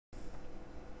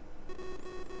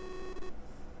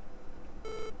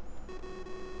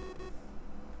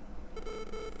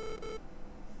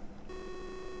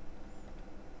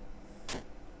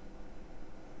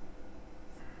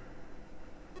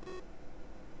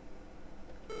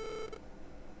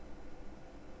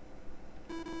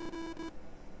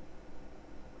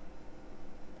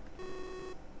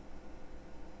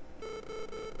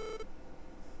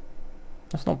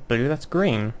That's not blue, that's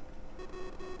green.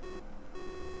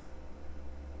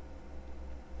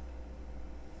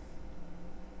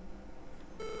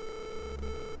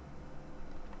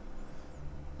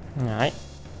 Alright.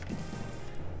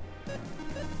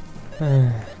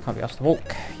 Can't be asked to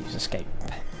walk. Use escape.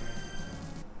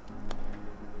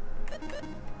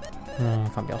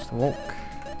 Can't be asked to walk.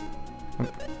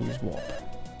 Use warp.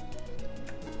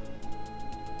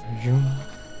 Zoom.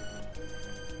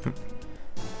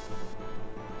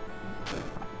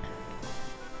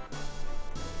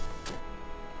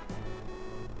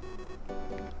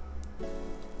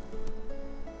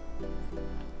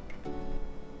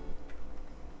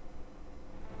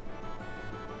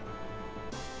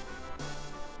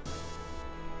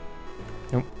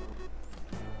 Nope.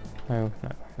 No, no,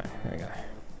 no. There we go.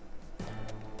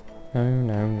 No,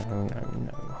 no, no, no,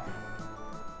 no.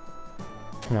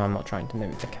 No, I'm not trying to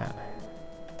mimic the cat.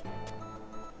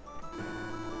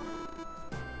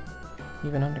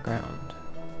 Even underground,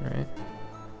 right?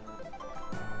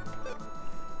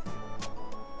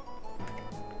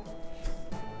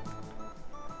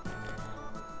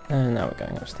 And now we're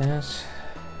going upstairs.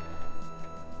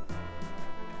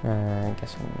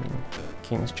 Guessing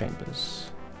King's Chambers.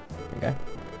 There we go.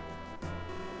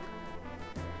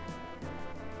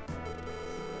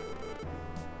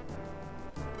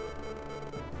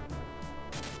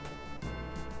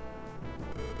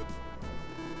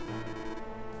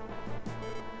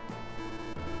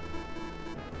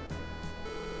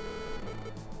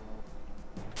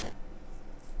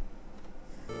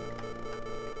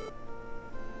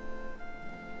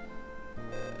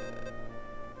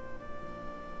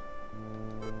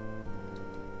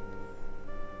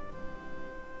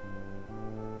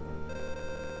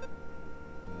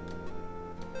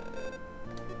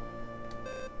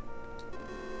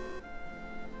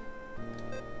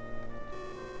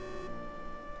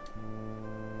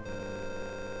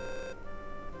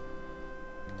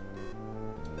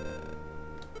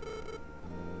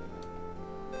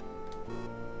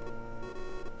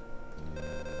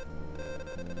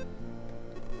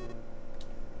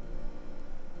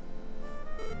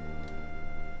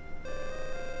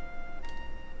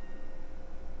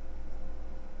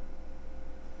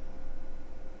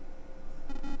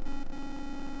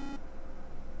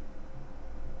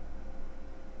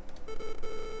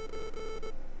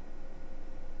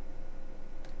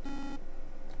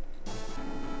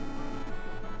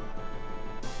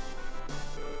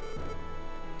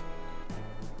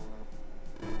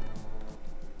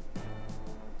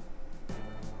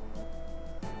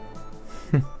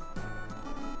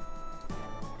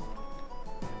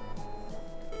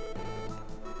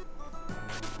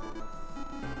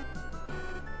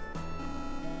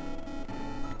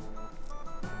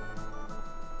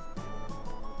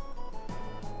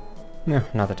 Yeah,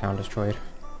 another town destroyed.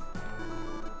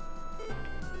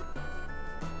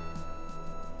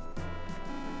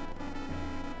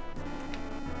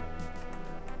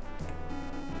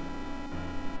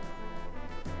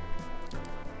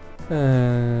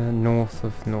 North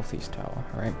of Northeast Tower,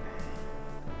 right?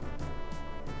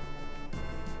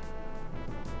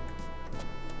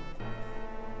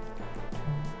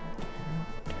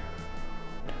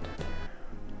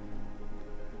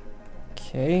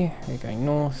 Okay, we're going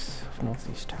north of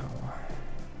Northeast Tower.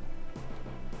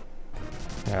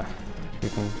 Yeah, we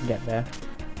can get there.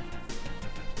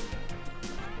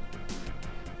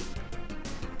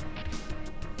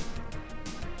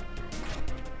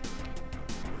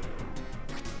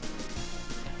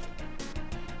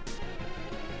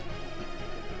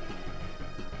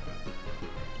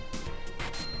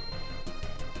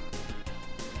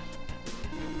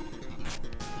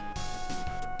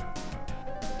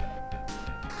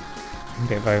 A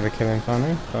bit of overkill in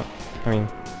finally, but I mean,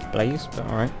 blaze, but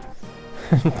alright.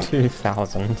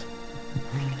 2,000.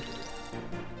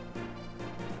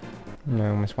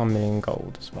 No, almost 1 million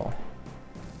gold as well.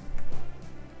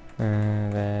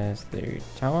 There's the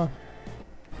tower.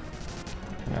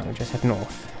 Now we just head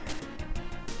north.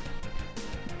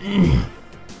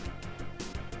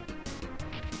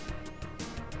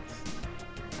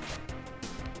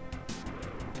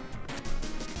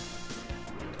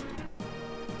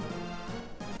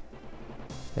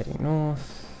 Heading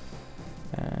north.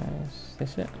 Is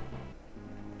this it?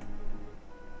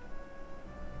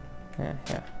 Yeah,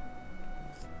 yeah.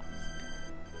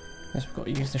 Guess we've got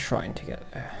to use the shrine to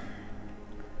get there.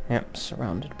 Yep,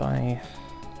 surrounded by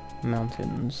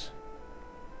mountains.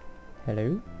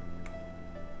 Hello?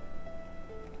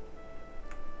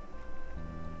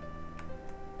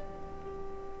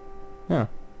 Oh.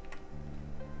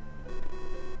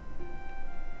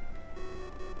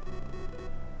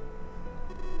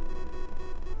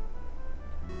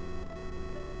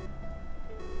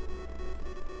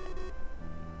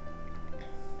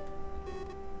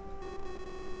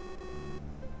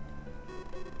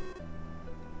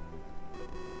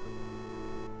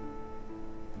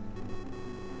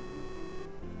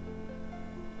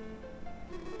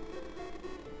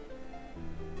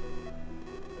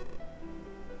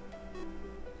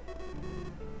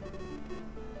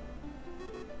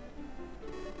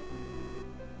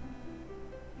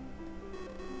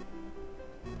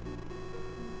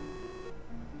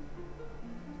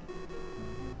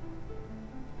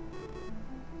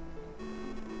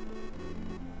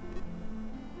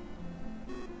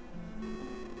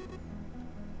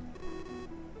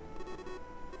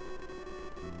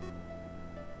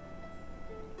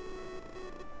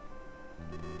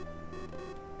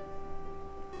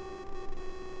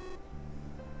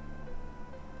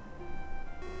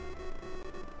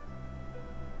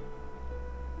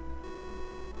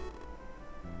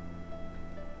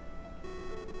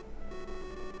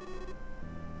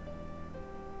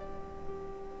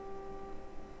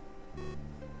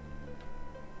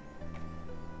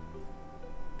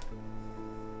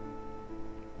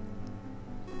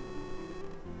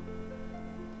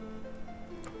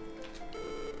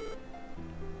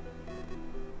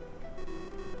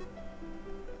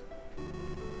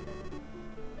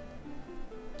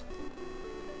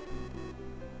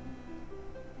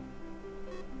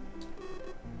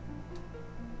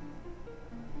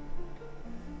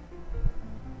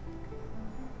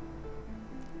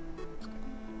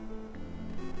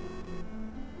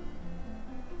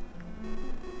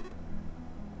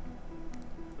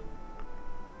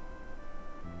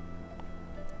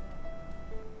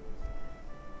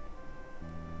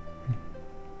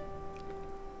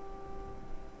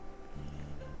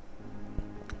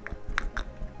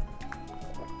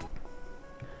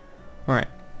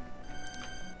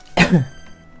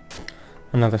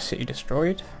 Another city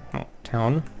destroyed. Oh,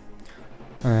 town.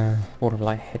 Border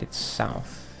light headed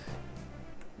south.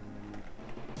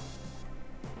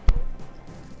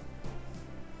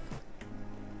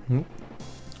 Hmm.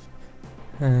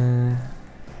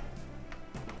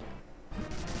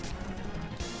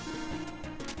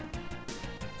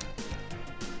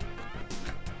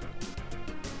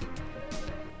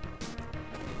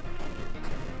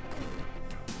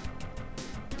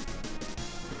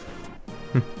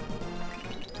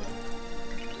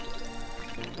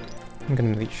 I'm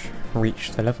gonna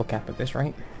reach the level cap at this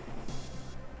rate.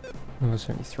 Level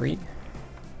 73.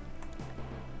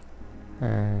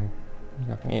 There's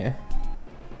nothing here.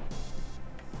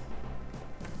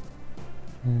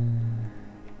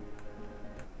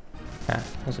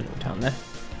 There's a little town there.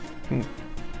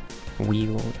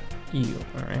 Wheel eel,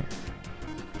 alright.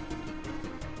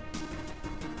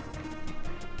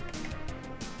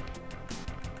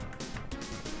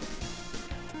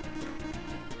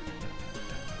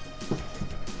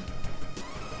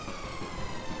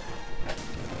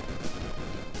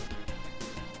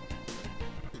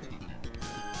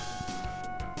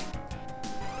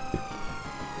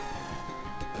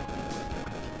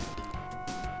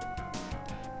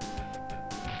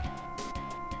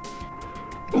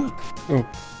 Oh.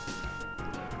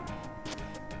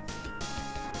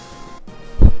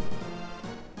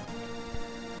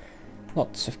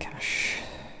 Lots of cash.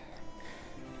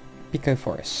 Pico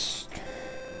Forest.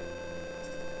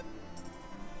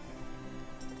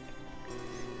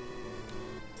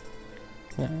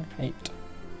 No, 8.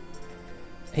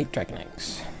 8 dragon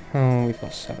eggs. Oh, we've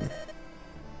got 7.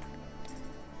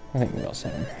 I think we got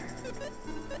 7.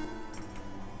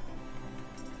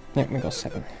 Yep, we got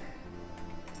 7.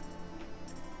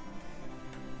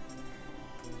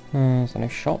 Is there no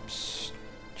shops?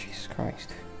 Jesus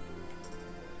Christ.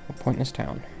 What pointless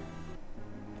town.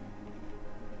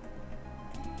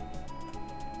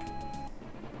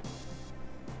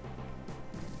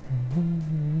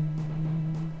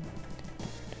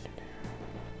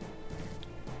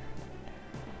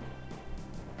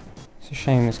 It's a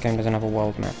shame this game doesn't have a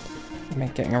world map. It'd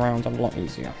make getting around a lot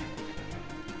easier.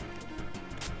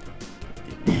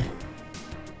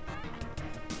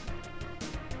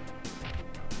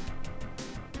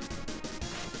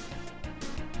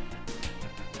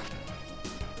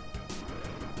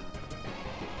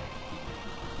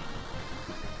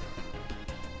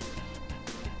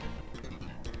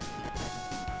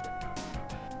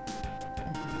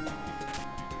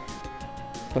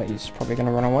 But he's probably going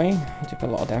to run away. He took a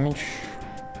lot of damage.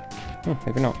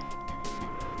 Maybe not.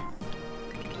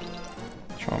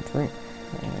 Charm fruit.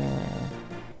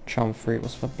 Charm fruit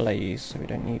was for Blaze, so we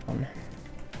don't need one.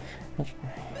 How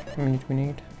many do we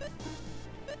need?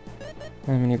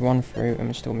 We need 1 fruit, and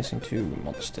we're still missing 2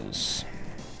 monsters.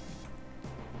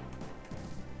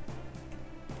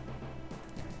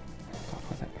 God,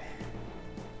 with it.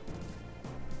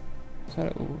 Is that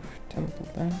a little temple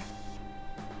there?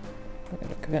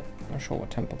 Look at it. Not sure what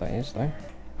temple that is though.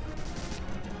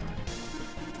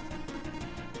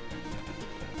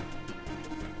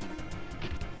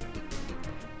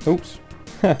 Oops.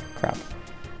 Crap.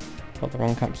 Got the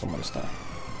wrong capsule monster.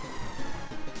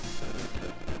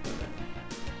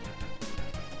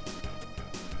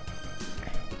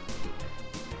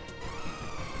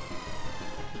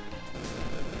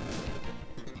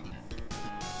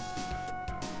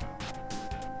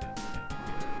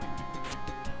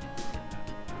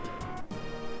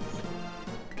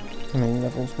 How many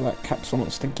levels will that capsule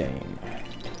monster gain?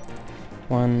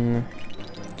 1,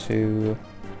 2,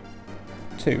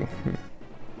 2.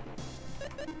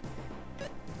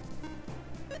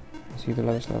 Is he the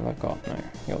lowest level I've got? No,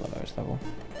 you're the lowest level.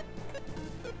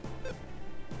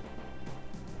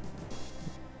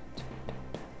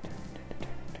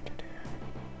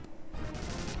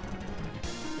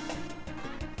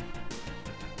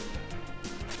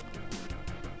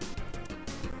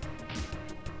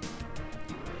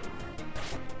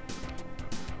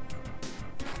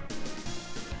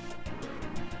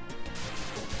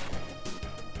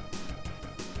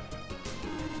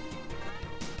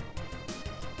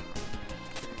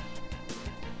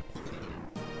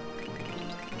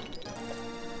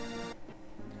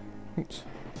 Oops.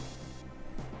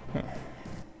 Oh.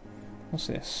 What's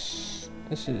this?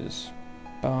 This is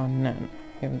Barnan.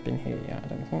 We haven't been here yet, I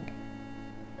don't think.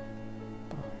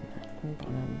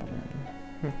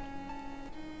 Barnan.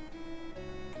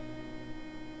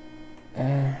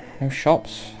 No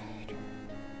shops.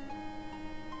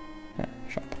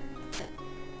 Shop.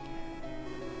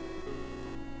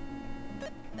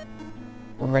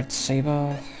 Red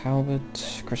saber, halberd,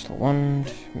 crystal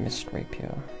wand, mist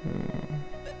rapier.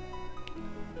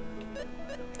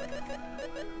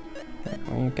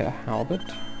 Well, you get a halberd.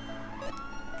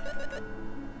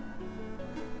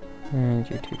 And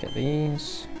you two get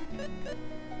these.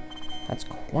 That's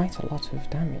quite a lot of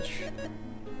damage.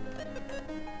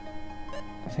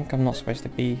 I think I'm not supposed to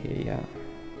be here yet.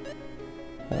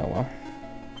 Oh well.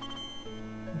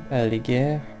 Early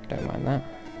gear, don't mind that.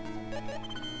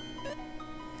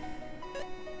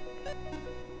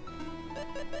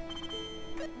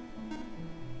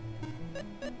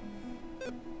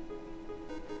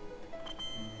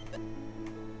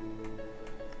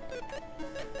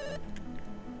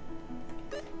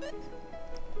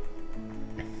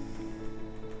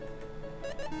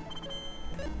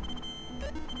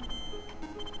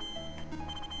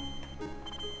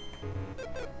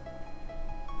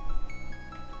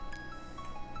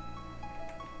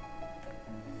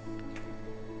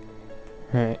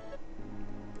 Right.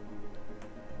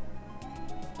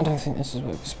 I don't think this is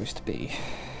where we're supposed to be.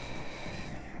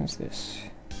 What's this?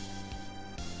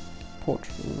 Port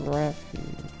Traffy.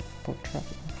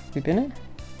 Have we been in?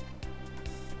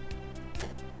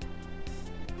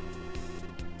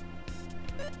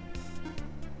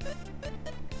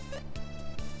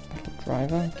 Battle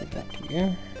driver, give that to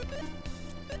you.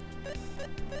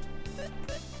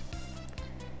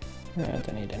 I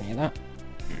don't need any of that.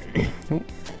 Ooh.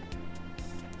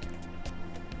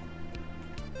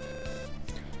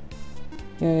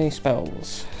 Yay,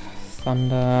 spells.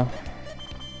 Thunder.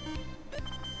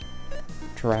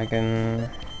 Dragon.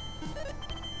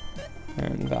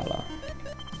 And Valor.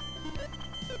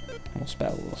 More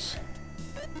spells.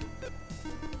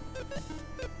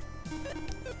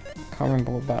 Can't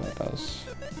remember what Valor does.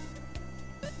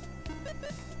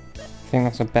 I think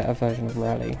that's a better version of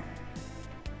Rally.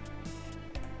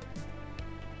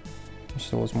 Which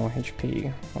stores more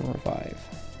HP on Revive.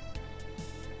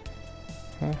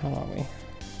 Where the hell are we?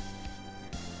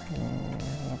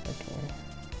 Laboratory.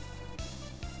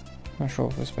 Not sure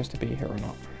if we're supposed to be here or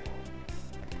not.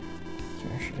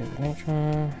 Initiative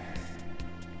nature.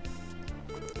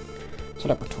 So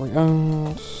laboratory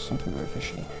owned. Something very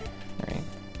fishy. Right.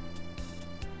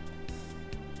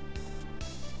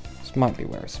 This might be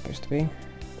where it's supposed to be.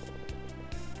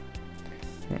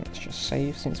 Let's just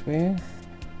save since we're here.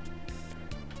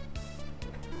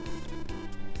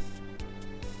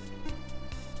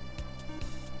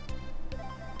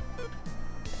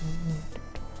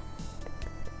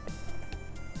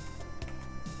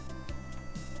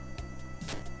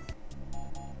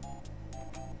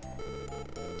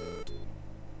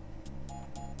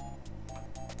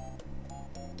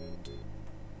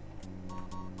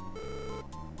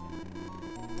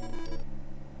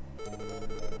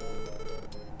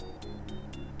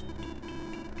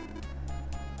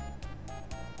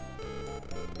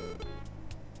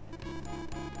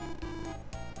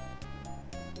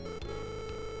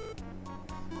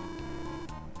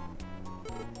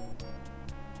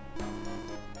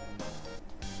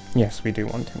 Yes, we do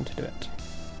want him to do it.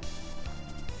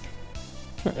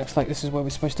 It looks like this is where we're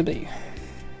supposed to be.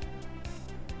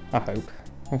 I hope.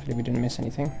 Hopefully we didn't miss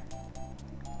anything.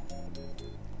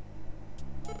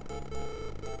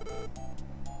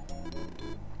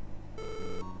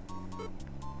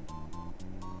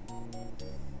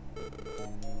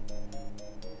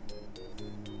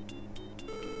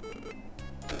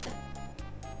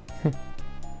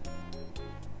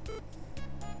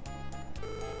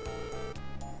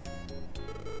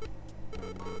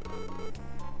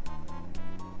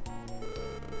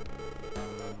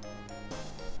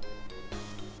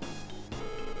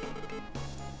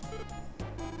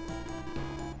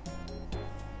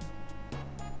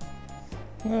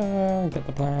 Get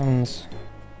the plans.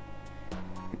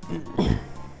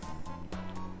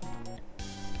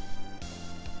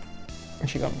 Where's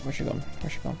she gone? Where's she gone?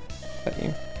 Where's she gone? Is that you?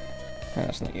 No,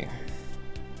 that's not you.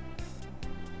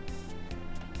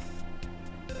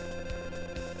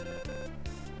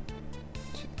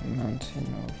 To the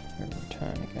mountain of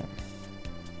return again.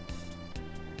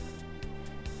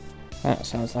 That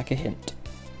sounds like a hint.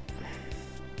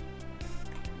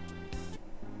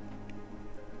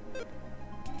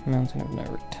 Mountain of no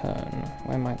return.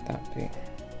 Where might that be?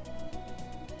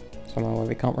 Somewhere where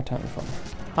we can't return from.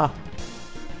 Ha!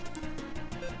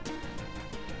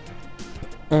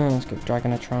 Let's give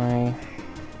Dragon a try.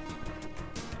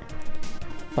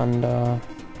 Thunder.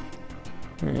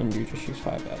 And you just use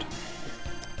Firebird.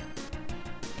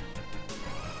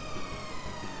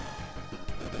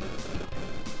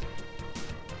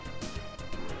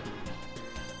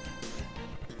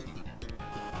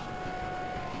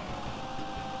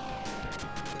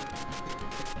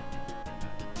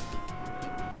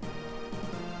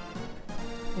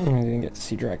 I didn't get to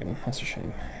see Dragon, that's a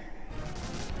shame.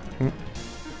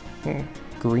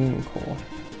 Green core.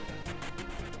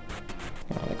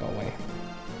 Oh, they go away.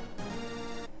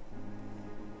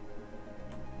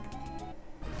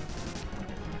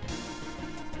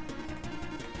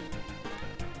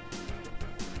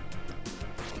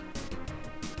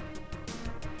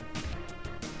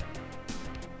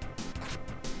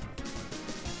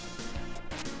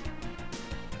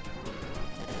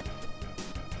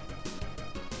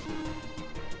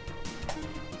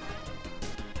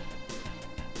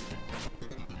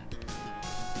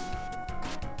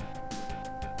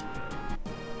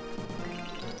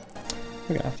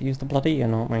 We're gonna have to use the bloody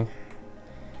Ian, aren't we?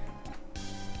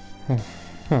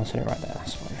 I'll set it right there,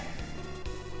 that's fine.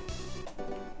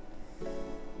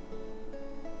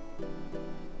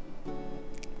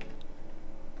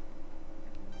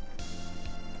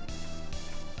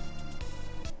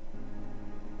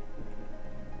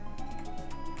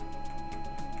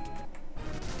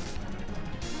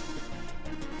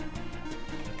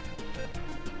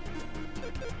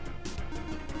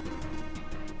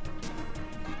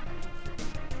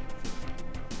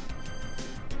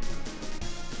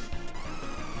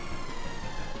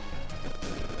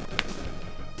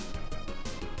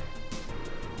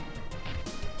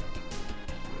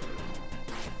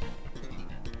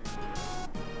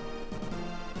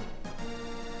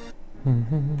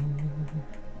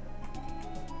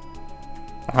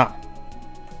 Aha!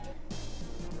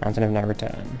 Mountain of no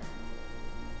return.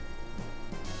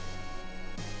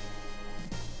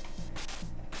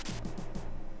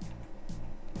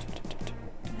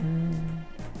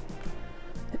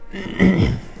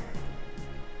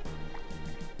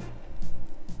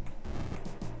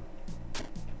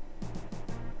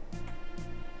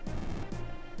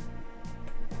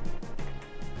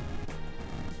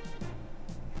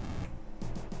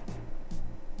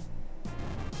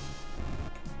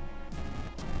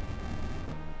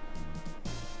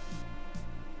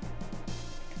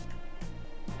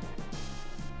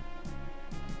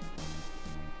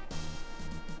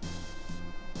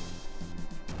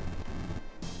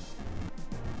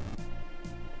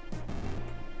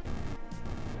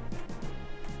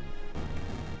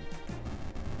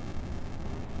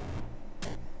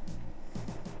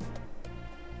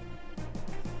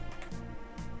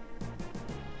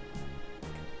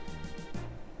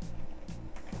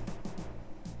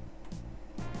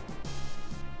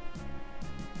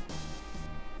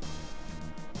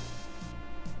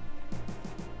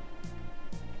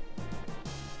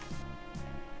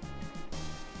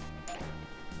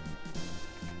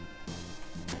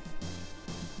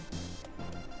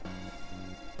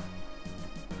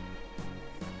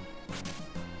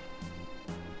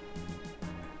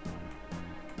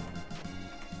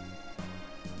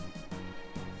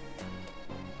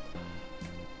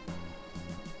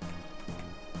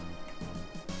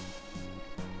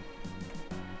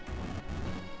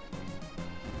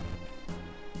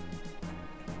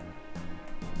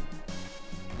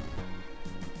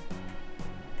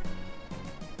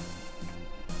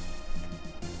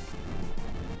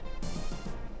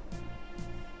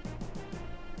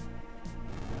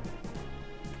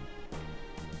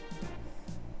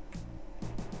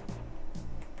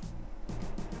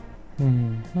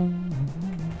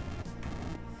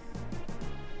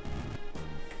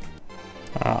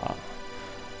 Ah,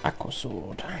 aqua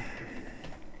sword.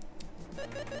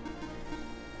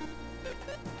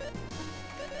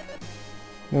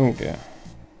 Oh dear.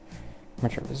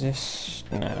 Metro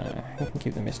resist. Nah, you can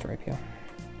keep the mist rapier.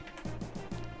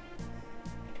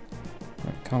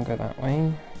 Can't go that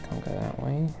way. Can't go that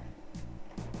way.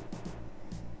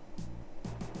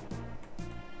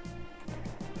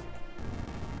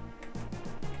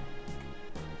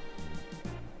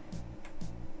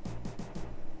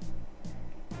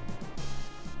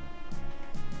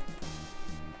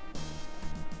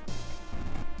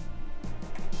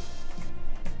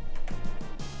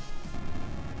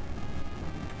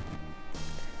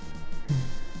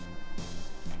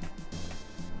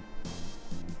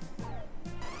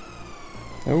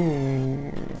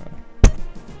 Oh,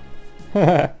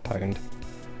 pwned.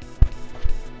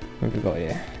 What have we got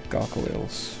here?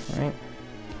 Gargoyles, right?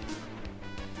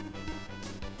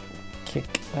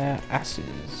 Kick their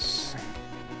asses.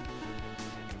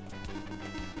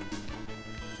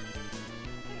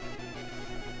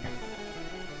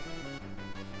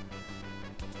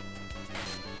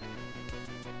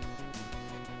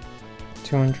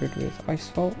 $200 with Ice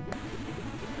Vault.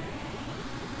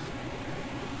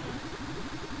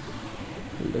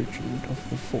 Legend of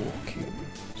the Four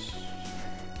Cubes.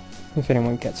 If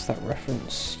anyone gets that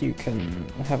reference, you can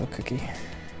have a cookie.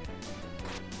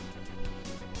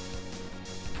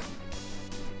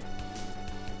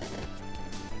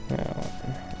 Yeah,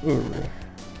 Ooh.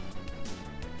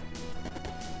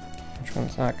 Which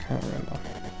one's that? I can't remember.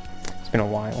 It's been a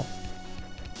while.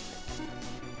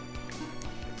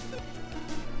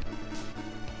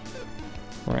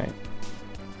 Right.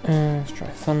 Let's try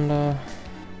Thunder.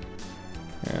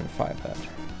 And Firebird.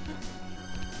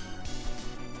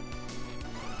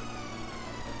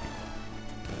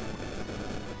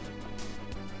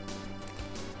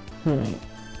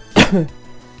 Right.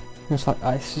 Looks like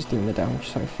Ice is doing the damage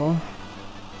so far.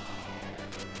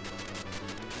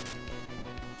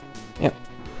 Yep.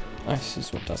 Ice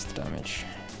is what does the damage.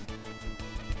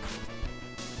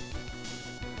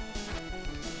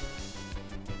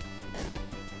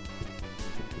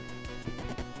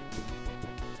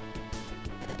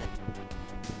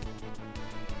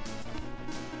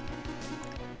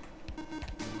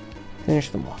 Finish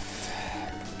them off.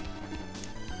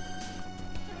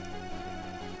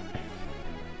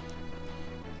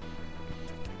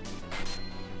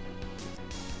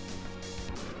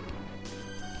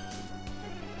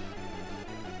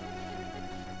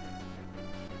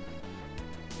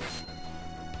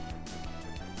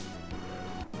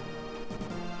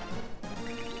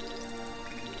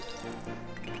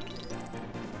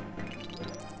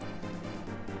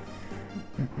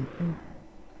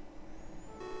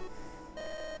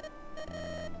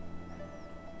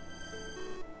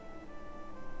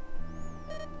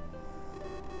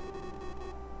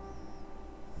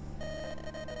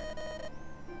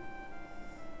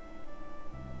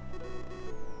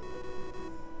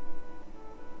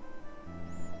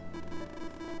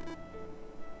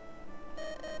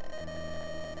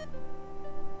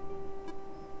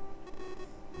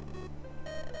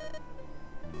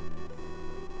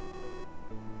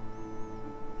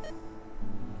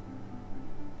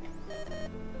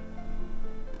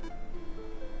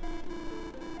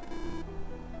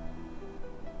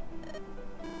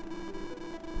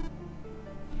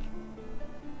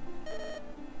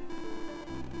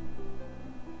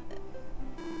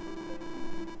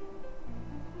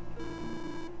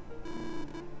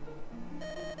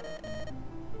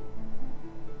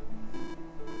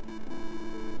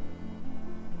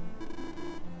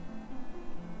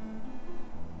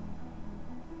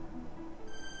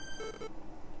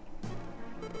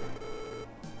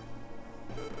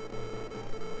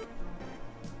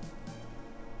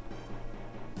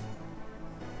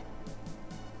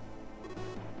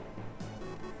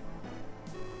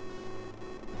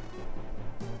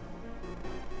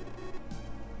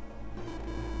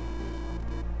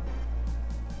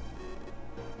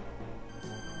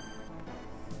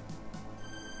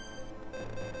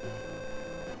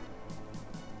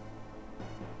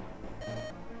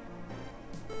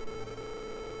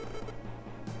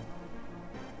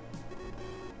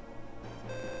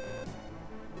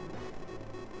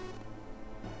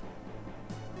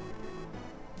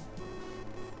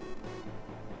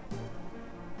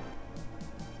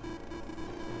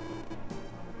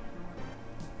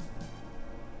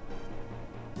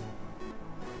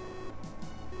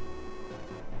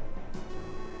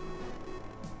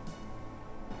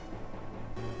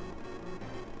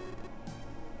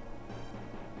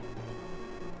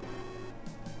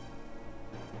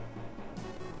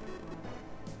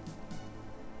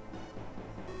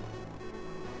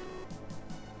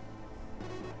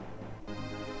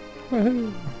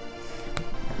 Woohoo!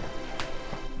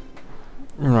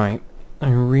 Right, I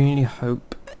really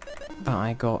hope that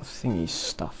I got Thingy's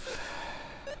stuff.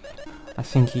 I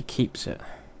think he keeps it.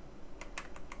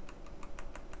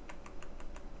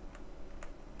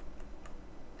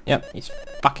 Yep, he's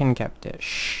fucking kept it.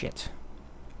 Shit.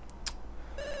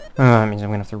 That means I'm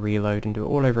gonna have to reload and do it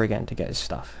all over again to get his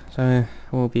stuff. So,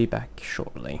 we'll be back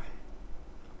shortly.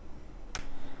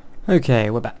 Okay,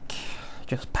 we're back.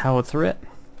 Just powered through it.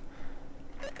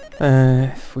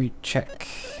 If we check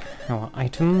our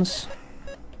items,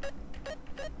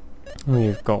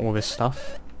 we've got all this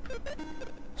stuff.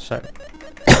 So,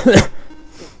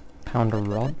 pound a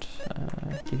rod,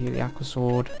 give you the aqua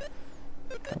sword,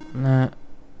 on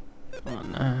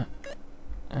that,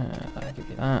 that'll give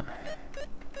you that.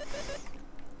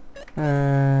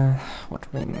 What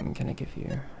ring can I give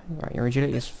you? Right, your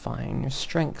agility is fine, your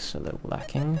strength's a little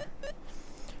lacking.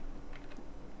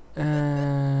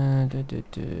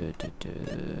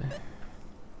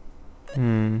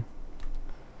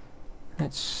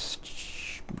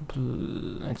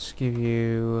 Let's give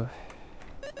you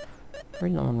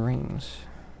really long rings.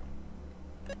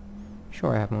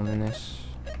 Sure, I have more than this.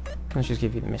 Let's just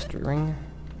give you the mystery ring.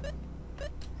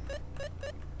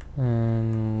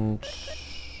 And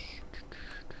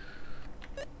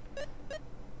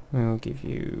we'll give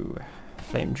you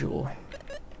flame jewel.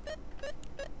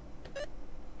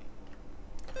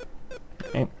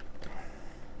 Okay.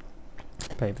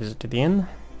 Pay a visit to the inn.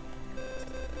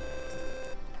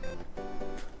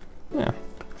 Yeah.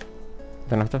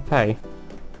 Don't have to pay.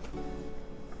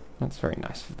 That's very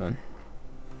nice of them.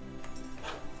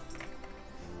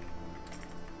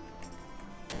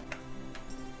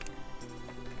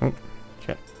 Oh,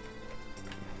 shit.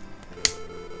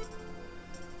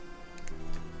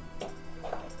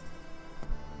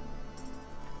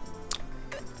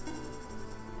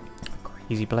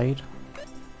 Crazy blade.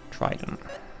 Trident.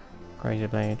 Crazy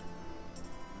blade.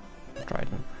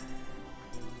 Trident.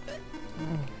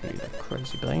 Give you the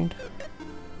crazy blade.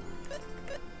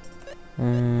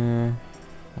 You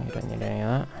don't need any of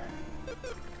that.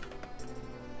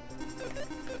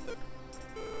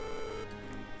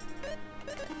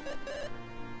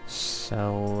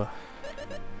 Sell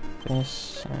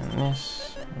this and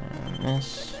this and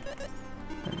this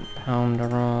and pounder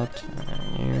rod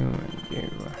and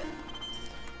you.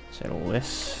 Sell all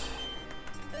this.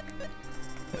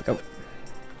 There we go.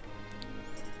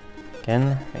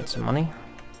 Again, made some money.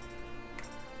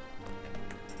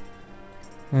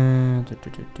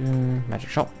 Magic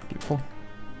shop, beautiful.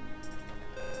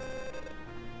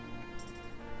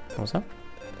 What was that?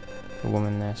 The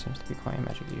woman there seems to be quite a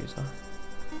magic user.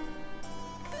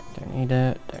 Don't need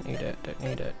it, don't need it, don't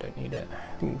need it, don't need it.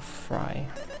 Ooh, fry.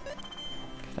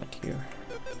 Give that to you.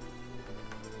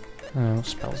 What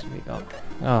spells have we got?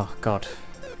 Oh god.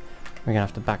 We're gonna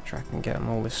have to backtrack and get them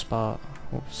all with spells?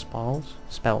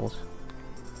 Spells.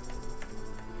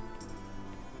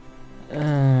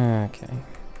 Okay.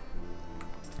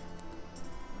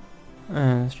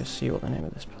 Let's just see what the name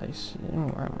of this place is.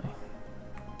 Where am I?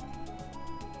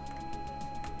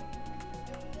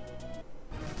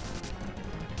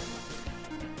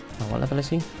 Oh, what level is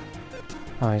he?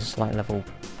 Oh, he's like level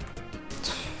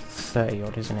 30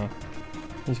 odd, isn't he?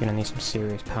 He's gonna need some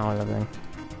serious power leveling.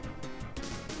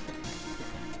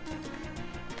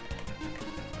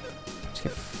 Let's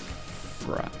get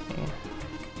Fry.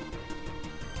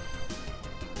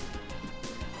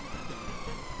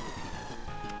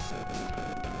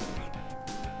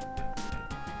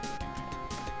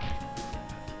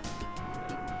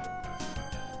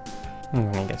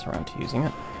 When he gets around to using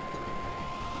it.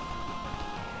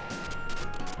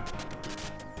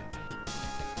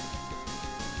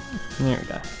 There we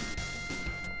go.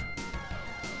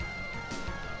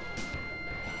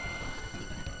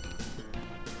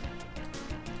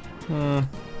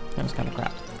 That was kind of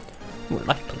crap. Ooh,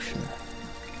 life potion.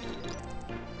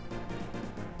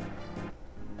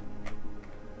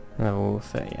 Level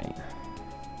 38.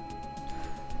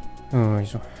 Oh,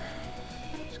 he's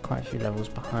quite a few levels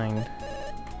behind.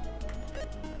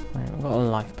 Right, we've got a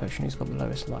life potion, he's got the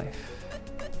lowest life.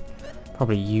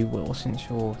 Probably you will, since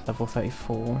you're level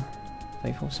 34.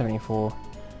 34, 74.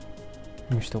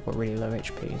 And you've still got really low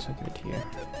HP, so I'll give it to you.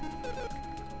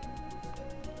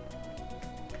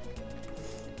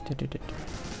 Do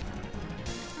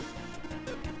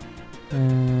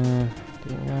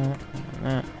that, and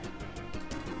that.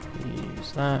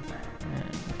 Use that,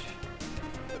 and...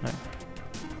 no.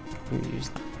 You use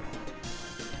that.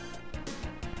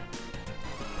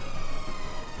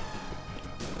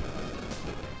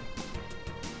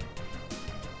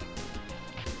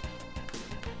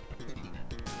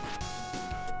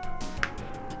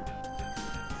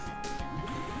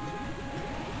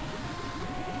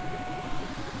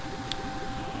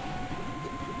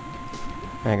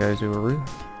 There goes Uru.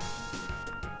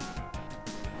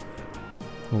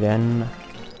 Again,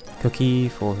 cookie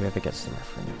for whoever gets the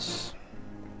reference.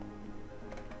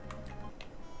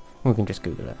 We can just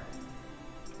Google it.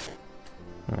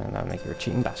 And that'll make you a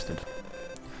cheating bastard.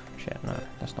 Shit, no,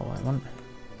 that's not what I want.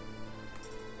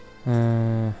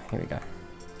 Here we go.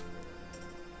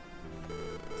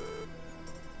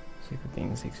 Super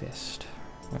beings exist.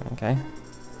 Okay.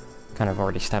 Kind of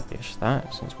already established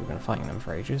that, since we've been fighting them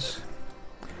for ages.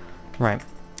 Right,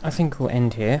 I think we'll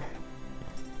end here.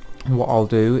 And what I'll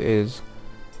do is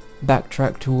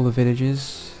backtrack to all the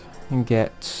villages and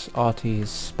get Artie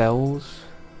his spells,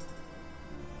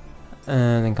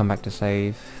 and then come back to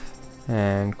save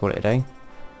and call it a day.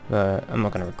 But I'm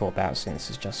not going to record that since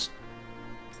it's just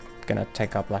going to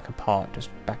take up like a part just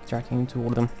backtracking to all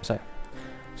of them. So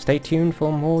stay tuned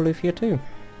for more Lufia II.